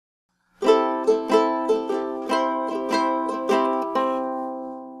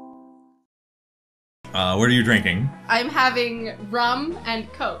What are you drinking? I'm having rum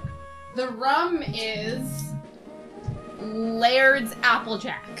and Coke. The rum is Laird's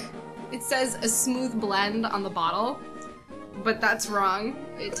Applejack. It says a smooth blend on the bottle, but that's wrong.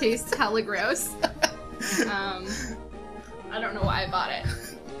 It tastes hella gross. I don't know why I bought it.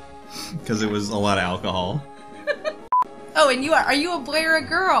 Because it was a lot of alcohol. Oh, and are you a boy or a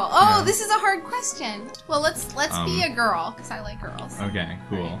girl? Oh, No. This is a hard question. Well, let's be a girl, because I like girls. Okay,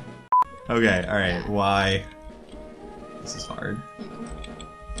 cool. Okay, alright, Yeah. why? This is hard.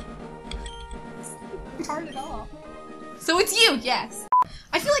 It's hard at all. So it's you, yes.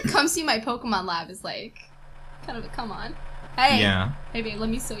 I feel like come see my Pokemon lab is like, kind of a come on. Hey, Yeah. hey babe, let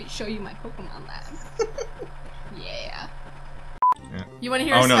me show you my Pokemon lab. Yeah. Yeah. You want to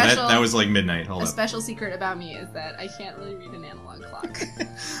hear Oh a no, special? that was like midnight. Hold A up. special secret about me is that I can't really read an analog clock.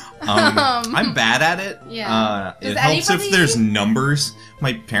 I'm bad at it. Yeah. It Does helps anybody- if there's numbers.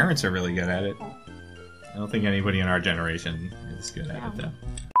 My parents are really good at it. I don't think anybody in our generation is good at it though.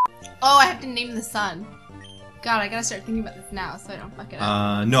 Oh, I have to name the son. God, I gotta start thinking about this now so I don't fuck it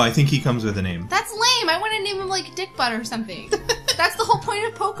up. No, I think he comes with a name. That's lame. I want to name him like Dick Butt or something. That's the whole point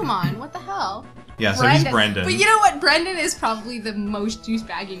of Pokemon. What the hell? Yeah, so he's Brendan. But you know what? Brendan is probably the most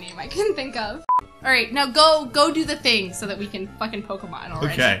douchebaggy name I can think of. Alright, now go do the thing so that we can fucking Pokemon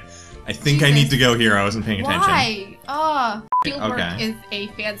already. Okay. I think I need to go here. I wasn't paying attention. Why? Oh. Fieldwork Okay. is a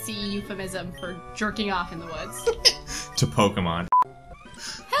fancy euphemism for jerking off in the woods. To Pokemon.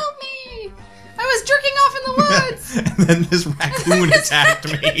 Help me! I was jerking off in the woods! And then this raccoon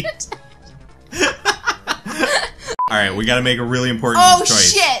attacked me. Alright, we gotta make a really important Oh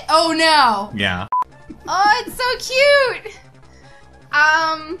choice. shit! Oh no! Yeah. Oh, it's so cute!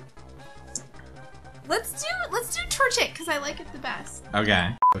 Let's do Torchic, because I like it the best. Okay.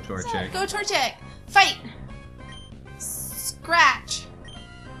 Go Torchic. Go Torchic! Fight! Scratch!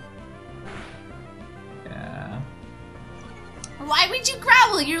 Yeah. Why would you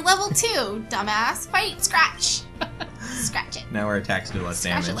growl? You're level 2, dumbass. Fight! Scratch! Scratch it. Now our attacks do less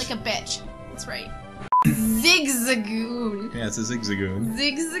Scratch damage. it like a bitch. That's right. Zigzagoon. Yeah, it's a Zigzagoon.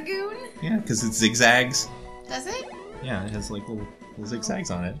 Zigzagoon? Yeah, because it zigzags. Does it? Yeah, it has like little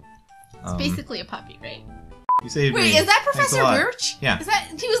zigzags on it. It's basically a puppy, right? You saved Wait, me. is that Thanks a Professor lot. Birch? Yeah. Is that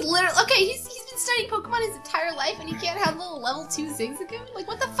he was literally okay? He's been studying Pokemon his entire life, and he can't have little level 2 Zigzagoon. Like,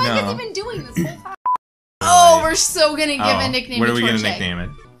 what the fuck No. has he been doing this whole time? Oh, we're so gonna give a nickname. What to are we gonna Torchic. nickname it?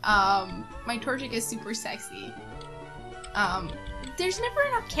 My Torchic is super sexy. There's never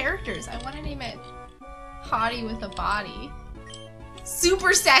enough characters. I want to name it Hottie with a Body.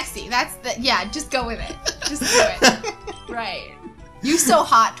 Super sexy. That's the yeah. Just go with it. Just do it. Right. You so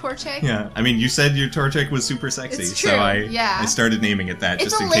hot, Torchic. Yeah, I mean, you said your Torchic was super sexy, It's true, so yeah. I started naming it that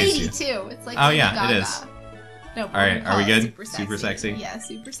It's just a in lady case you. too. It's like Oh, Lady yeah, Gaga. it is. No, All right, are we good? Super sexy? Yeah,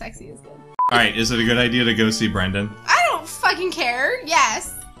 super sexy is good. All right, is it a good idea to go see Brendan? I don't fucking care.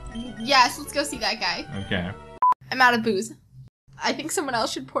 Yes, yes. Let's go see that guy. Okay. I'm out of booze. I think someone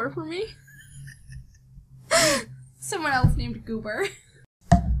else should pour for me. Someone else named Goober.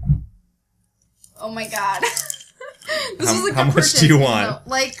 Oh my god. How much do you want?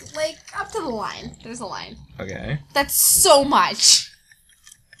 No, like up to the line. There's a line. Okay. That's so much.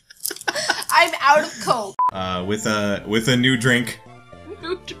 I'm out of Coke. With a new drink,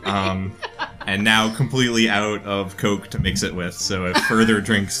 and now completely out of Coke to mix it with. So if further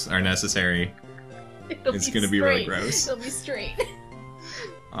drinks are necessary, it's gonna be really gross. It'll be straight.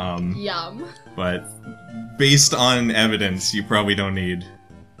 Yum. But based on evidence, you probably don't need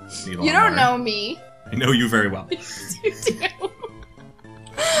a lot You don't more. know me. I know you very well. You do.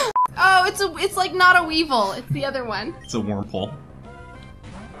 Oh, it's like not a Weevil. It's the other one. It's a wormhole.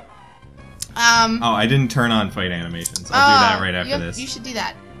 Oh, I didn't turn on fight animations. I'll do that right after this. You should do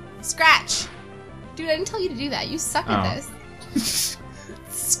that. Scratch. Dude, I didn't tell you to do that. You suck at this.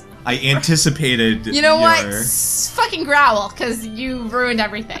 I anticipated. You know what? your- Fucking growl, because you ruined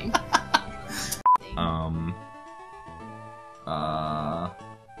everything.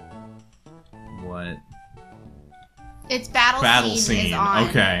 What? It's battle Scene. is on.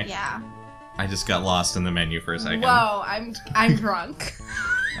 Okay. Yeah. I just got lost in the menu for a second. Whoa, I'm drunk.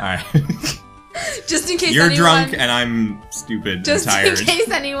 Alright. Just in case You're anyone, drunk and I'm stupid just and tired. in case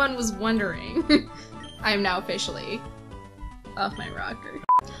anyone was wondering, I am now officially off my rocker.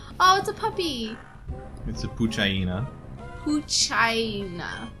 Oh, it's a puppy. It's a Puchaina.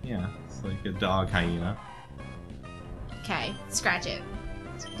 Puchaina. Yeah, it's like a dog hyena. Okay, scratch it.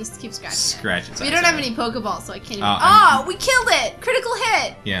 Just keep scratching Scratch it. its We eyes don't have out. any Pokeballs, so I can't even. I'm- Oh, we killed it! Critical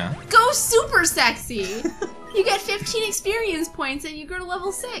hit! Yeah. Go super sexy! You get 15 experience points and you go to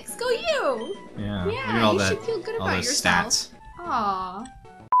level 6. Go you! Yeah. Yeah, Look at all you that, should feel good all about those yourself. stats. Aw.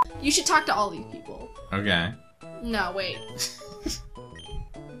 You should talk to all these people. Okay. No, wait.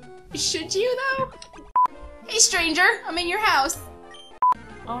 Should you, though? Hey, stranger! I'm in your house.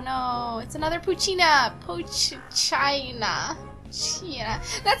 Oh no, it's another Poochyena. Poochyena.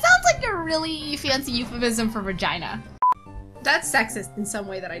 That sounds like a really fancy euphemism for vagina. That's sexist in some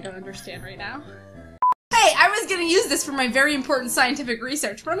way that I don't understand right now. Hey, I was gonna use this for my very important scientific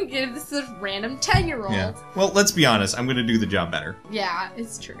research, but I'm gonna give this to a random 10-year-old. Yeah. Well, let's be honest. I'm gonna do the job better. Yeah,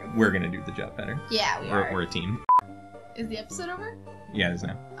 it's true. We're gonna do the job better. Yeah, We're a team. Is the episode over? Yeah, it is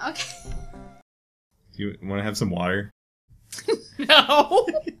now. Okay. Do you want to have some water? No.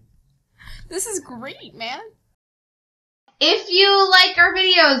 This is great, man. If you like our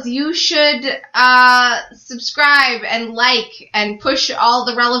videos, you should subscribe and like and push all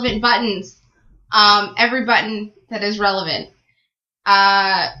the relevant buttons. Every button that is relevant.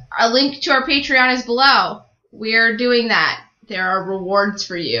 A link to our Patreon is below. We're doing that. There are rewards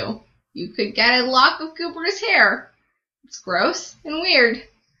for you. You could get a lock of Cooper's hair. It's gross and weird.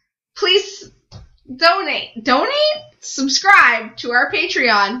 Please donate. Donate? Subscribe to our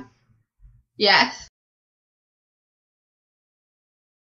Patreon. Yes.